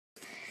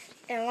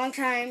in a long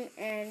time,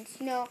 and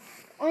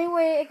only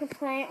way I can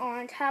play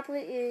on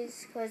tablet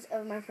is because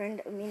of my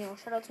friend Emmanuel.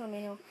 Shout out to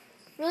Emmanuel,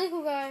 really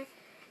cool guy,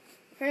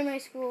 friend of my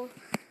school.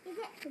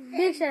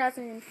 Big shout out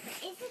to him. Is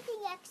the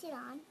thing actually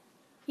on?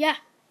 Yeah,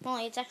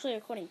 Molly, it's actually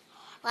recording,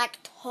 like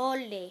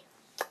totally.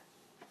 If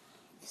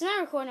it's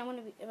not recording,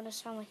 I'm gonna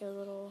sound like a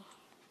little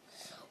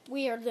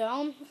weird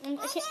though.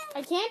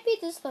 I can't beat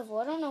this level.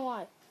 I don't know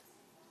why.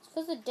 It's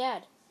because of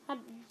Dad. Had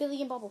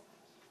Billy and Bubble.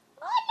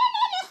 Oh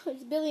no!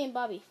 It's Billy and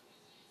Bobby.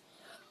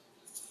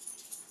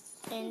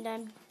 And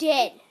I'm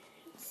dead.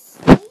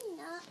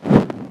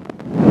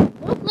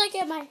 Look like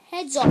my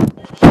head's off.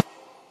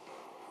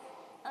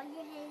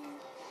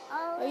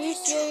 Are you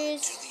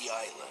serious? To the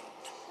island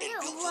and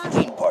built a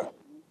theme park.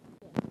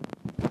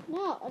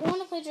 No, I don't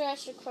want to play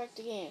Jurassic Park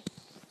the game.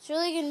 It's a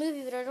really good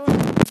movie, but I don't want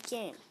to play the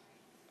game.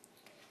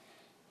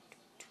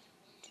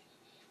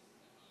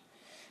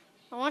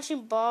 I'm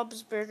watching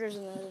Bob's Burgers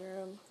in the other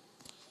room.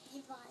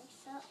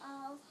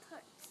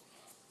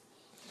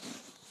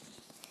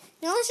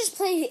 Now let's just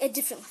play a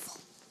different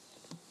level.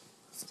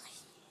 Let's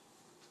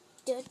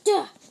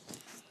play.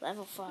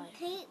 Level 5. Are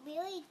you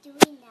really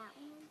doing that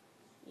one?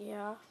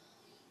 Yeah.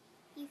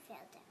 You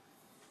failed it.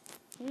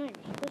 No, you're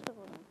supposed to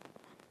hold on.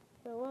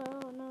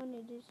 Farewell, no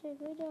need to say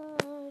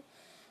goodbye.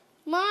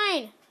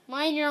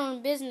 Mind your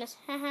own business.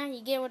 Haha,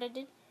 you get what I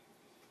did?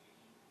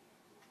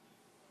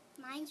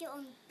 Mind your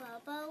own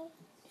bubble.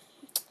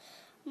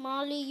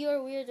 Molly, you're a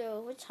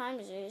weirdo. What time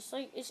is it?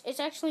 It's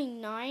actually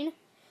 9.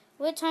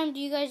 What time do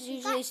you guys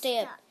usually stay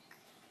up?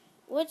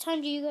 What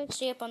time do you guys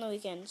stay up on the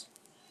weekends?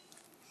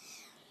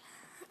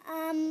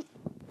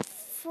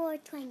 For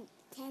 10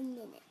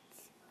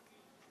 minutes.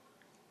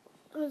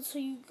 So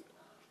you...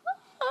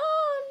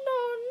 Oh,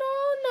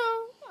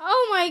 no.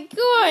 Oh, my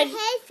God. Your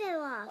head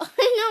fell off.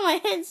 I know, my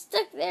head's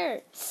stuck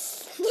there.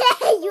 Yeah,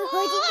 you're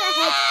holding your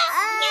head.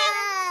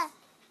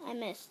 I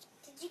missed.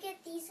 Did you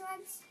get these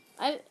ones?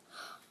 I'm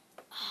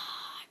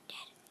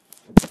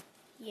dead.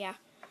 Yeah.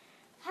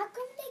 How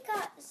come they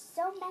got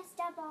so messed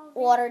up already?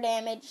 Water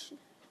damage.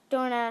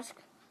 Don't ask.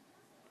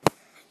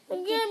 Get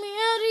me out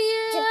of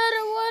here. I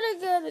don't want to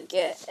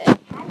get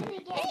How did they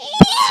get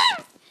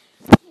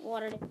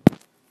water damage.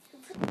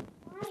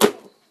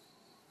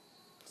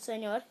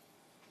 Senor.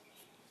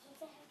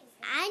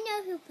 I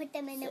know who put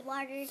them in the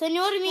water.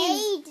 Senor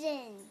means...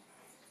 Hayden.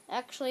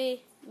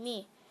 Actually,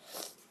 me.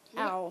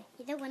 Ow.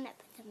 You're the one that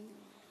put them in the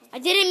water. I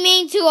didn't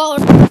mean to.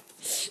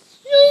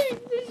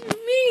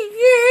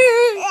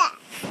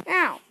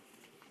 Ow.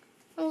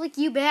 I'll lick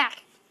you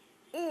back.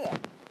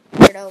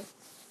 Weirdo.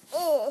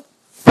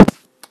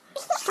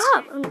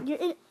 Stop.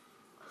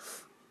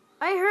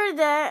 I heard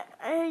that.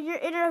 You're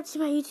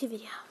interrupting my YouTube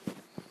video.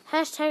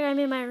 Hashtag I'm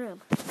in my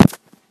room.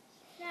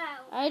 No.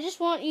 I just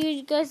want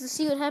you guys to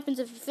see what happens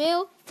if you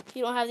fail. If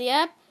you don't have the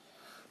app.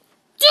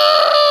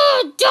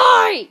 Die!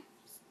 I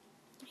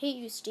hate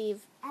you,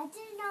 Steve. I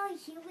didn't know a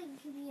human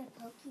could be a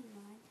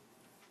Pokemon.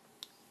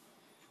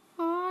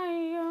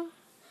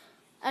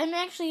 I'm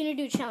actually going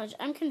to do a challenge.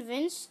 I'm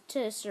convinced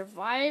to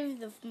survive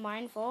the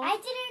mine fall. I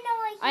didn't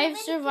know a human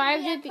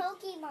survived could be it a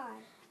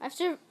Pokemon. I've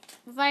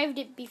survived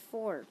it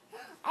before.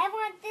 I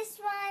want this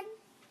one.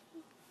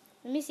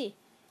 Let me see.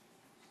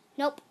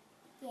 Nope.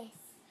 Yes.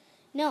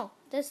 No.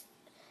 That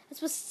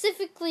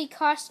specifically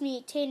cost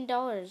me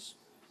 $10.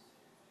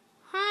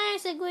 Hi,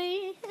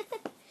 Segway.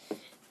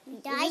 You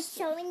died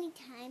so many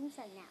times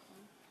on that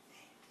one.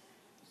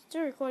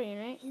 Still recording,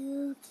 right?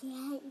 You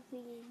can't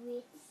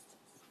resist.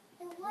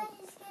 The one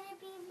is going to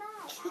be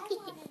mine. I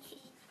want to be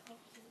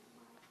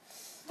Pokemon.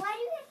 Why do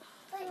you...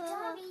 But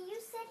Tommy, you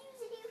said you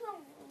didn't even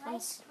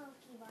like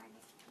Pokemon.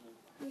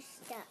 You're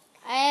stuck.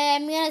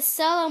 I'm going to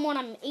sell them when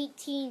I'm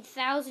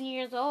 18,000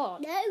 years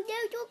old. No,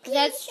 don't kill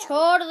That's yourself.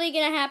 totally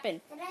going to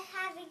happen. Then I'm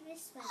having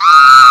this one.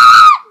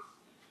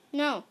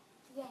 No.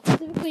 Yes.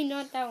 Specifically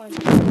not that one.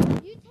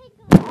 You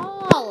take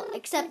All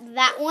except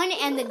that one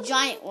and the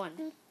giant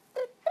one.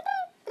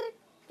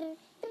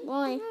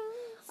 Why?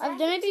 I've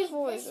done it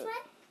before. This one?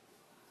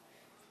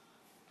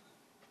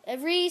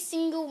 Every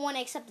single one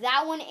except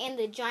that one and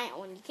the giant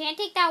one. You can't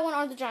take that one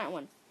or the giant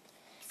one.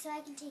 So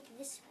I can take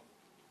this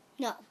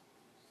one. No.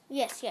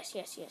 Yes.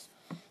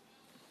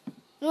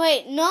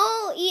 Wait,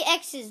 no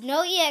EXs.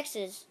 No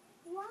EXs.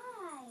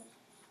 Why?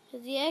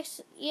 Because the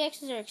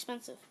EXs are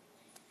expensive.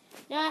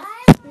 No,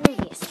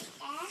 Yes.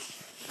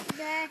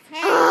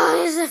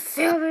 oh, this is a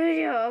fail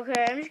video.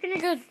 Okay, I'm just going to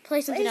go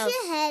play something else.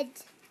 Where's your head?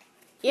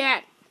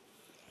 Yeah.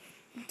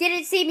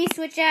 Didn't see me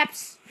switch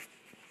apps.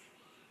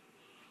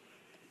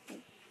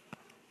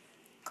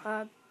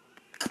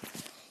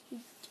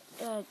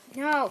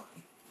 No.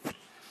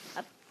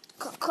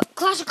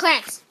 Clash of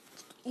Clans.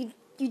 You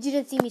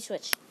didn't see me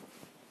switch.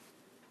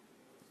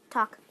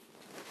 Talk.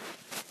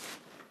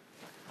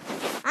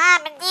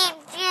 I'm a deep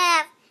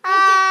chef.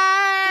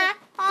 Hi.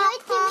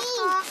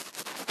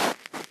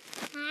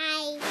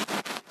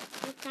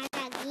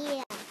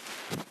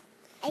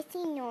 I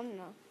see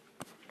no.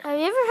 Have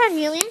you ever had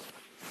helium?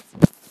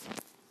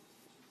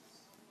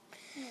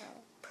 No.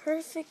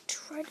 Perfect.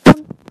 Right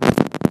on.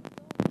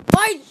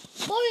 Bye.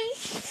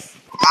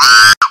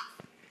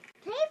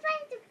 Play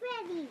Five to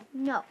Freddy.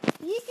 No.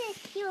 You said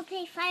you will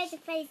play Five to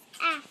Freddy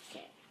after.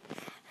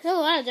 There's a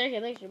lot of Dark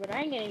Elixir, but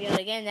I ain't gonna be able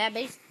to get in that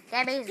base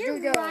is You're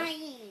too good.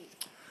 lying.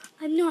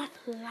 I'm not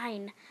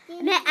lying.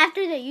 And then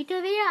after the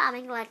YouTube video, I'll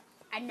make like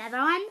another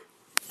one.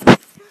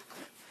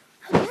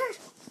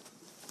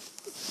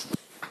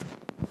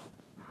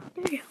 There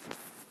we go.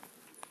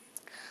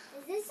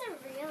 Is this a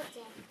real dead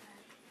bug?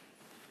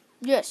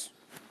 Yes.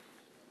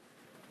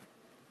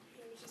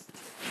 You're just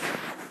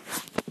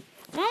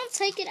Don't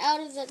take it out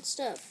of that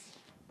stuff.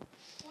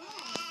 Why?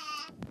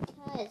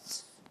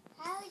 Guys.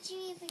 How would you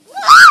even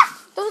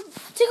Don't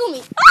tickle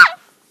me. Ah!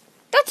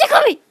 Don't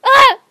tickle me.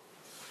 Ah!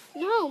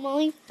 No,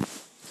 Molly.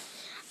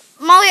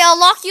 Molly, I'll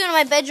lock you in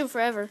my bedroom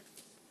forever.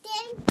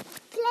 then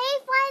play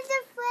Five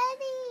to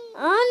Freddy?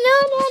 Oh, no.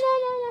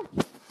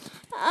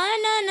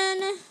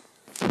 No.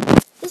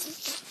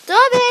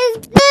 Stop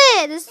it.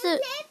 This Play is Five to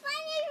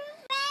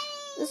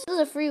Freddy. this is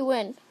a free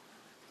win.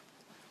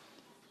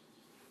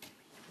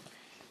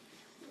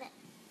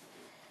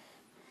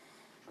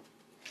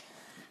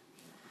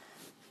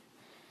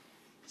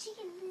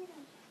 Chicken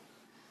Little.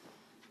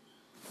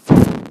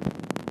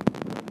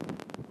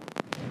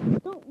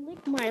 Don't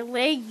lick my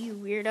leg, you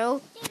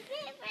weirdo. Play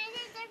Five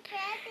to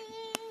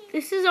Freddy.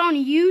 This is on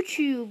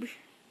YouTube.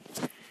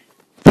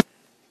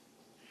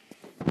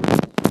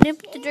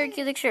 Nip the Dark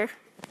Elixir.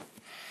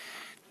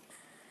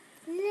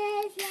 I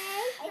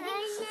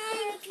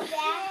think she's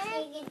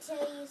acting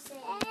until you say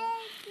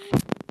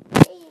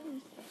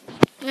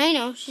I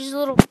know, she's a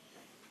little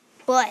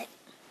butt.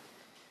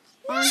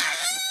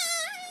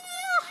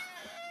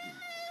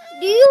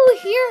 Do you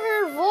hear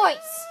her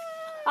voice?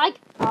 Like,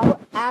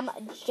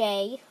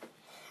 OMG.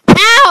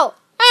 Ow!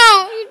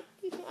 Ow!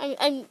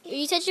 Are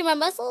you touching my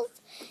muscles?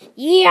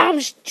 Yeah,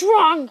 I'm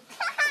strong.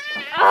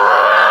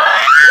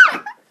 Ah!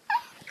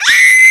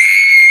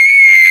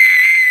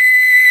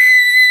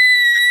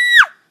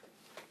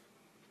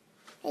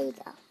 There you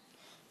go.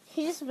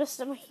 He just messed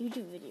up my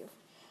YouTube video.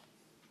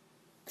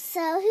 So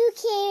who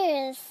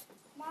cares?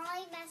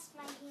 Molly messed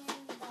my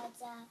hand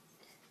buds up.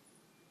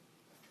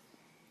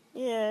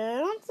 Yeah, I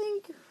don't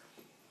think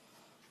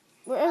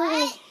we're ever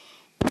What?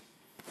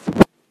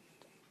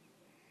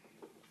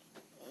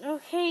 gonna.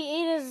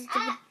 Okay, Ada's.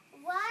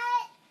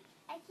 What?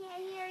 I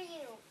can't hear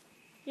you.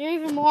 You're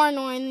even more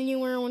annoying than you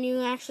were when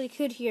you actually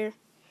could hear.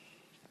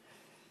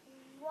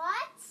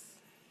 What?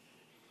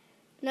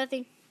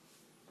 Nothing.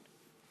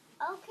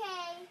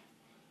 Okay.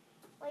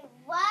 Wait,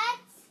 what?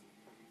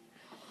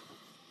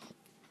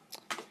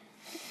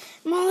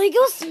 Molly,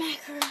 go smack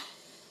her.